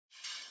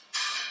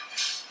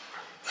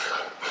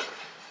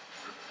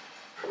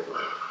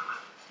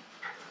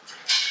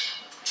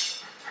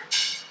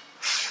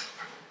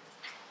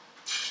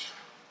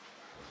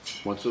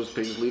Once those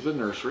pigs leave the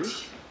nursery,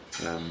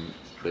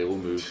 they will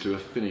move to a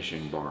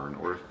finishing barn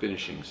or a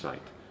finishing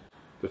site.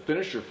 The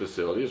finisher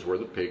facility is where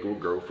the pig will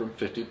grow from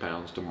 50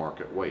 pounds to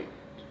market weight.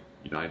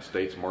 United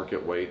States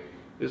market weight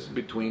is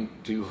between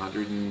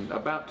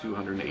about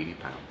 280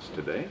 pounds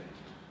today.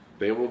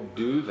 They will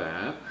do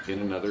that in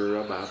another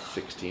about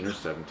 16 or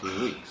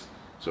 17 weeks.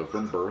 So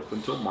from birth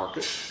until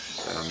market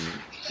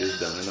is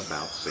done in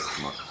about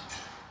 6 months.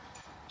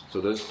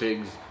 So those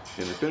pigs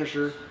in the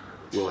finisher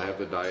will have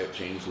the diet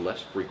change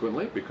less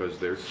frequently because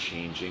they're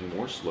changing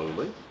more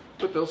slowly,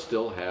 but they'll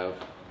still have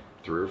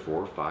 3 or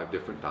 4 or 5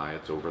 different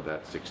diets over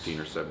that 16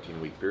 or 17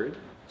 week period.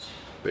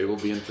 They will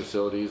be in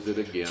facilities that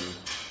again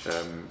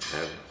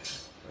have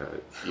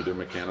either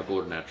mechanical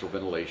or natural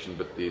ventilation,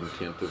 but the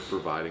intent of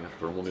providing a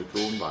thermal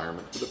neutral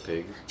environment for the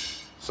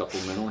pigs,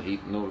 supplemental heat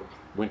in the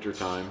winter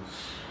time.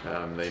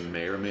 They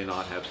may or may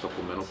not have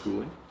supplemental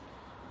cooling.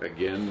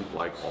 Again,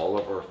 like all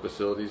of our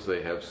facilities,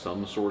 they have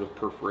some sort of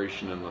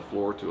perforation in the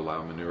floor to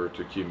allow manure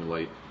to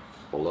accumulate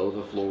below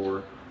the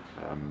floor,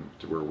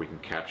 to where we can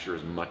capture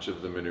as much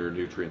of the manure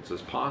nutrients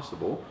as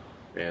possible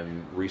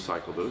and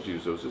recycle those,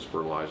 use those as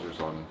fertilizers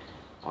on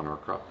our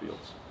crop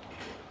fields.